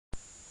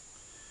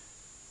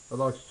I'd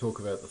like to talk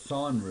about the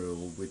sine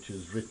rule, which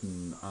is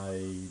written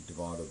A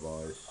divided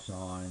by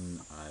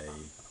sine A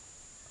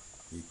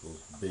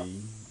equals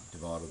B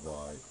divided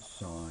by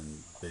sine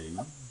B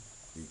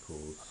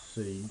equals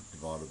C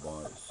divided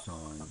by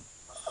sine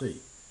C.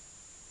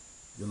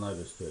 You'll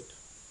notice that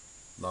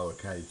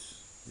lowercase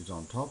is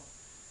on top,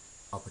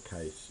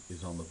 uppercase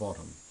is on the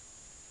bottom.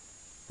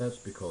 That's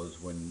because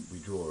when we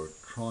draw a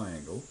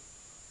triangle,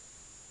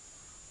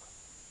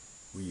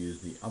 we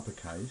use the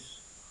uppercase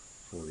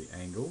for the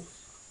angles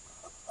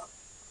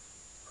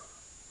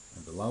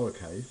and the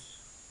lowercase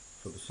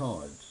for the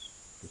sides.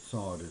 The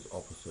side is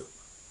opposite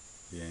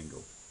the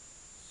angle.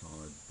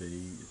 Side B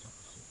is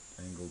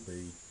opposite angle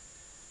B.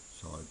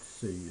 Side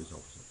C is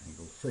opposite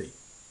angle C.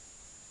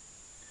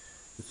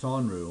 The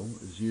sine rule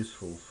is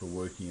useful for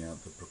working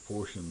out the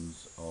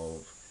proportions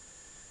of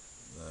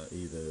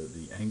either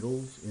the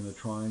angles in a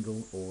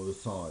triangle or the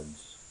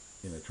sides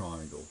in a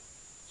triangle.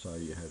 So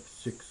you have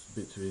 6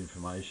 bits of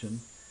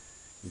information.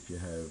 If you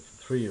have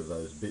 3 of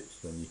those bits,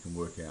 then you can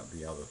work out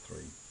the other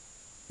 3.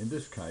 In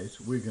this case,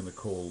 we're going to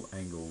call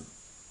angle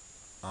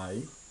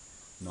A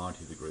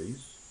 90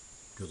 degrees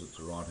because it's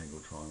a right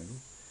angle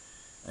triangle.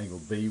 Angle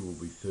B will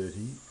be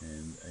 30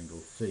 and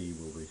angle C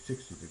will be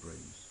 60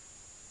 degrees.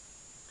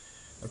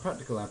 A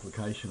practical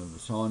application of the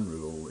sine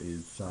rule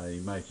is, say,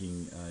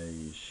 making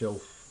a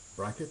shelf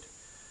bracket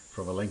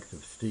from a length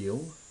of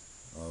steel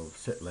of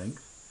set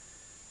length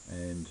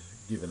and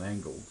give an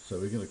angle. So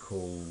we're going to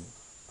call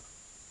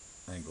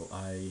angle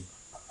A,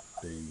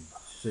 B,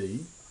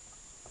 C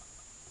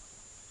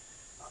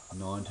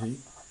 90,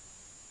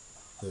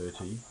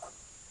 30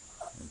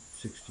 and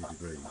 60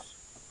 degrees.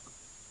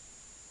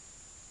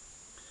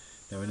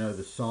 Now we know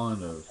the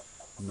sine of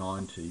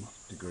 90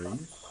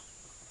 degrees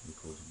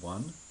equals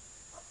 1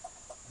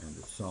 and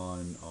the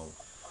sine of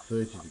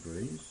 30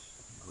 degrees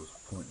equals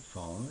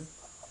 0.5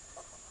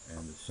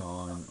 and the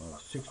sine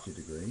of 60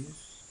 degrees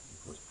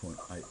equals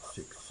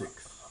 0.866.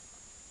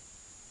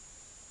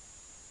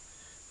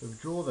 So we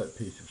draw that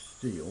piece of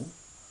steel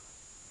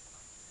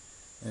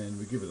and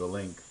we give it a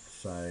length,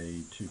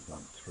 say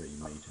 2.3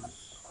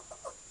 meters.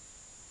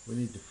 We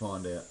need to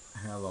find out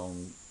how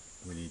long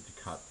we need to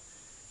cut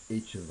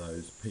each of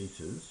those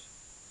pieces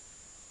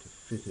to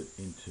fit it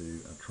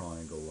into a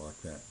triangle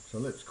like that. So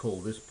let's call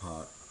this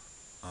part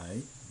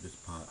A, this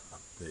part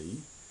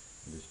B,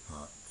 and this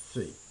part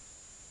C.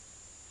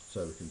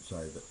 So we can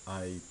say that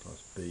A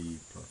plus B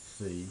plus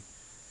C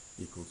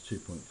equals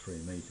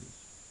 2.3 meters.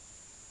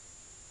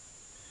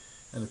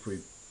 And if we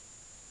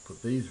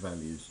put these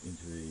values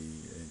into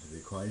the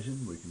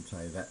equation, we can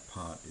say that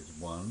part is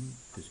 1,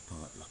 this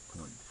part is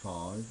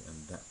 0.5,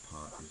 and that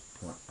part is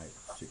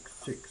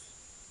 0.866.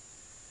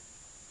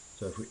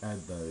 So if we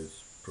add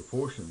those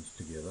proportions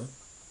together,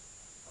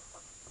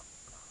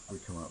 we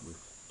come up with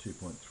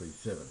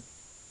 2.37.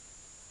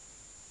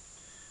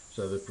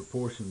 So the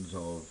proportions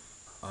of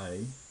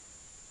A,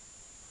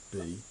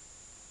 B,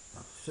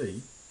 and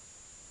C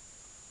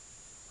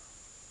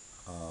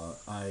are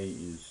A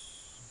is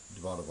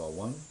divided by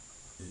 1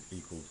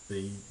 equals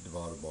B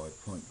divided by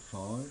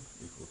 0.5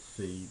 equals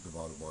C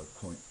divided by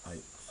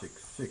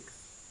 0.866.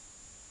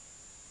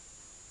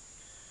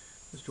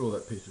 Let's draw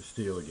that piece of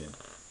steel again.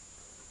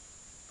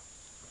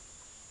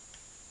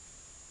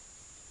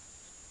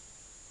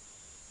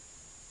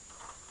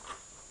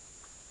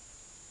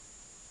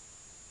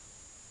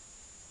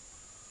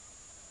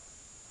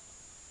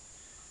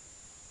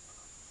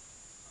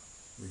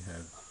 We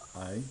have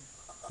A,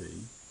 B,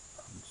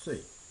 and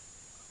C.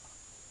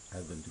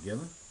 Add them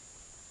together,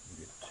 we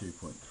get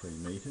 2.3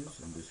 meters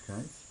in this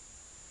case.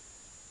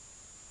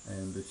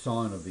 And the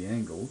sine of the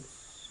angles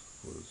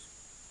was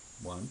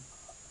 1,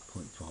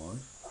 0.5,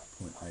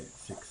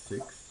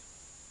 0.866,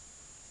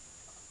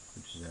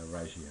 which is our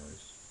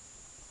ratios.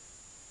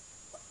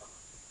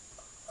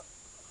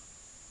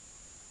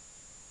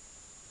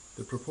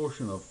 The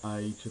proportion of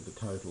A to the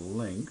total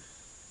length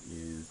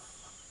is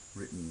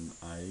written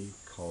A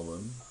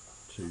colon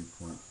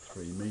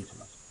 2.3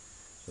 meters.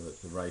 So that's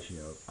the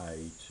ratio of A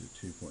to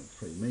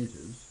 2.3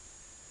 meters,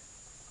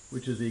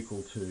 which is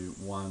equal to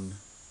 1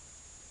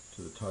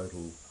 to the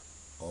total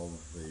of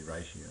the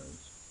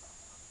ratios.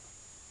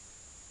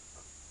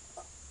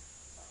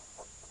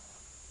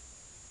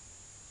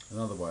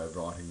 Another way of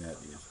writing that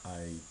is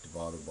A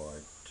divided by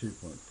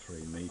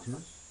 2.3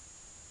 meters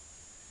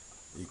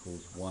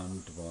equals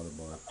 1 divided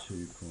by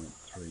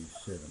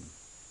 2.37.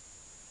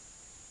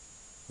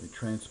 We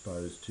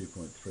transpose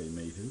 2.3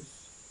 meters,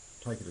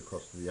 take it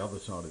across to the other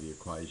side of the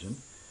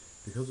equation.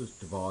 Because it's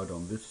divide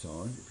on this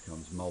side, it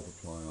becomes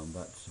multiply on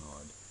that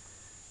side.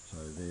 So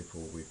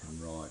therefore we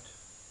can write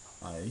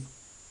A,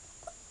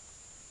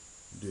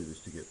 do this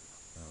to get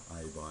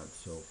A by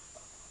itself,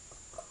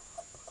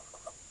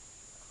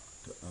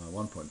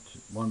 1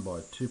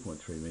 by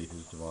 2.3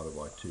 meters divided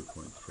by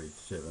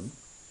 2.37,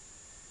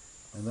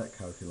 and that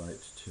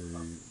calculates to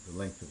the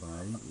length of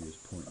A is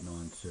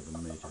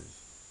 0.97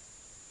 meters.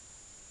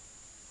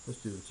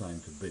 Let's do the same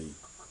for B.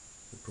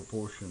 The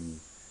proportion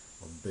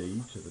of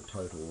B to the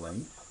total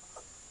length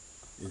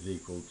is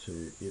equal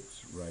to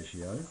its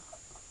ratio,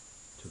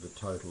 to the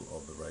total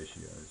of the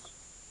ratios.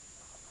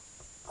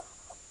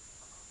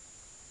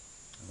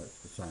 And that's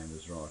the same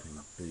as writing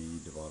b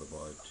divided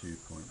by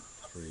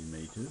 2.3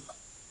 metres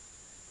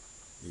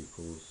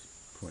equals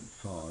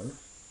 0.5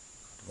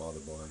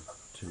 divided by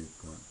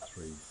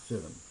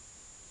 2.37.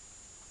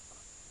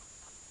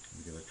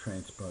 We're going to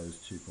transpose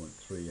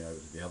 2.3 over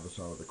to the other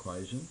side of the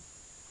equation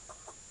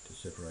to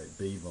separate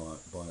b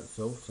by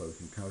itself, so we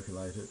can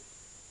calculate it.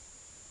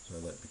 So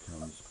that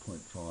becomes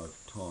 0.5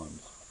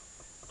 times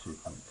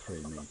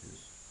 2.3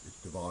 metres.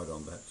 It's divide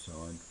on that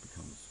side,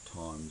 becomes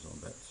times on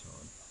that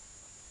side.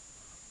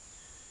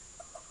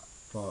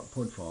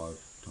 0.5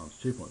 times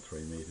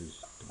 2.3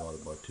 metres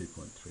divided by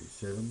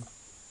 2.37.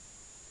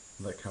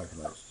 That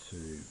calculates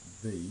to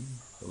b.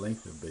 The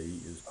length of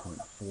b is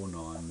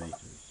 0.49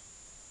 metres.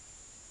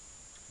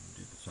 We'll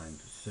do the same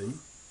to c.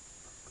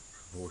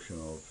 Proportion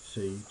of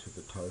c to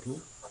the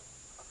total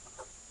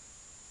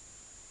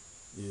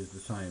is the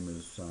same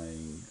as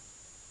saying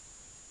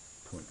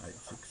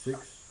 0.866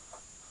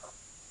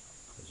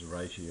 as a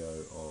ratio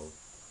of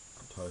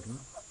the total,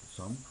 the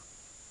sum.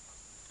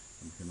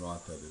 And you can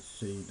write that as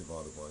c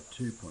divided by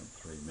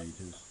 2.3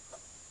 metres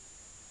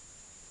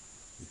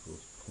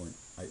equals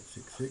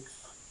 0.866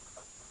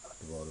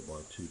 divided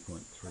by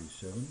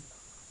 2.37.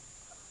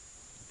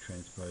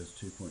 Transpose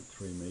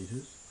 2.3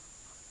 metres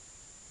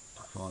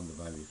to find the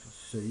value for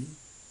c,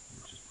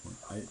 which is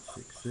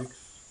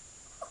 0.866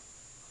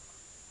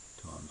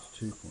 times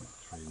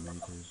 2.3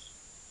 metres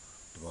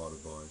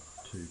divided by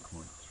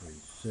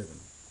 2.37,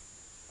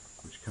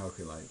 which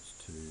calculates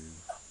to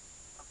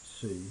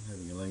c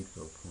having a length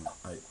of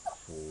 0.84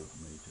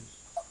 metres.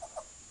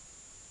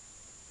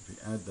 If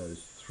we add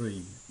those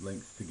three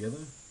lengths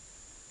together,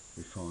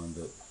 we find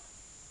that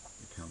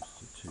it comes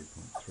to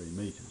 2.3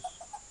 metres.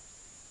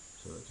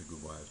 So that's a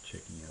good way of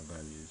checking our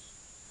values.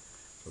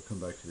 So I'll come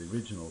back to the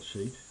original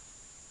sheet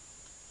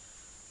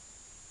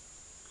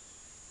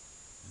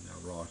and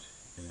I'll write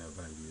in our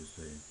values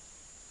there.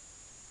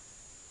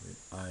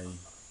 Where A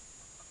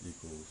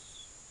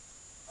equals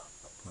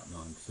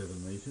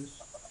 0.97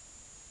 metres,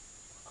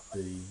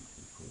 B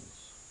equals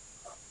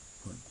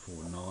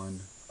 0.49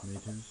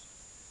 metres,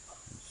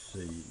 and C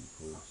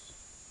equals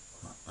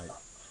 0.84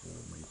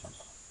 metres,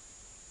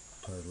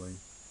 totaling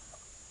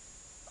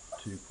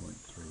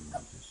 2.3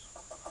 metres.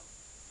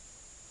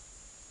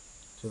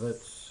 So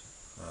that's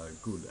a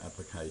good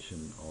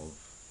application of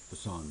the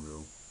sine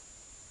rule.